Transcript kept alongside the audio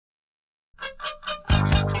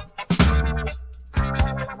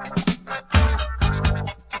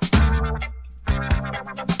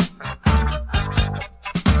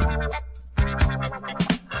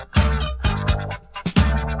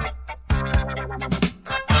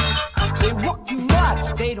They work too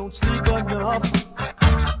much, they don't sleep enough.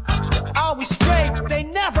 They're always straight, they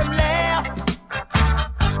never laugh.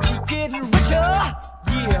 Keep getting richer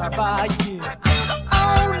year by year. The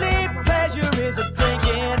only pleasure is a drink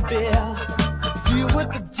and beer. Deal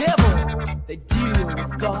with the devil, they deal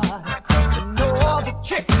with God. They know all the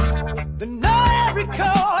tricks, they know every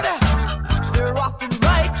chord. They're often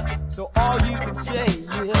right, so all you can say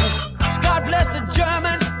is God bless the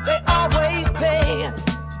Germans, they always pay.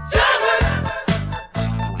 Germans!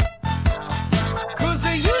 'Cause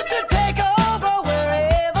they used to take over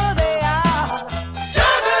wherever they are.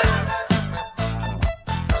 Germans!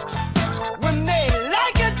 When they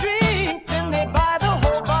like a drink, then they buy the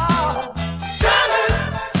whole bar. Germans!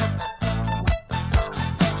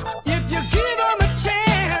 If you give them a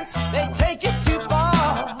chance, they take it too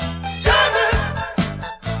far. Germans!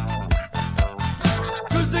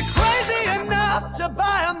 'Cause they're crazy enough to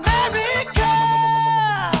buy America.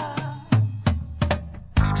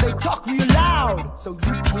 They talk real loud so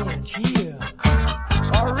you can't hear.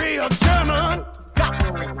 A real German got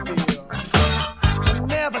no fear. They're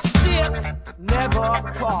never sick, never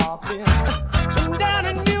coughing. And down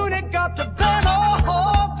in Munich up to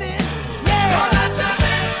Barrelhouse. Yeah. Don't let them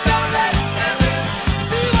in, don't let them in.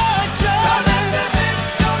 Be a German. Don't let them in,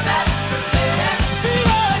 don't let them in. Be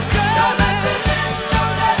a German. Don't let them in,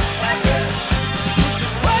 don't let them in. 'Cause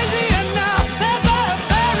they're crazy enough, they buy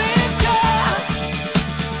America.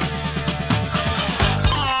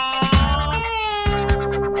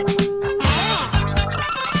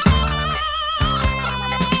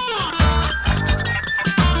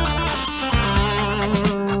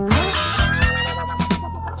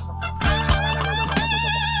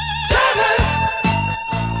 Germans!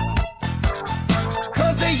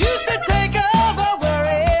 'Cause they used to take over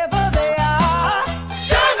wherever they are.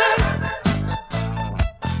 Germans!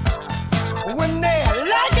 When they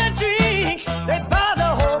like a drink, they buy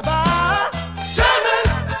the whole bar.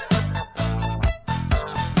 Germans!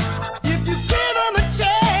 If you give them a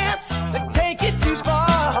chance, they take it too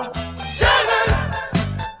far. Germans!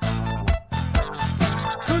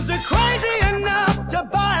 'Cause they're crazy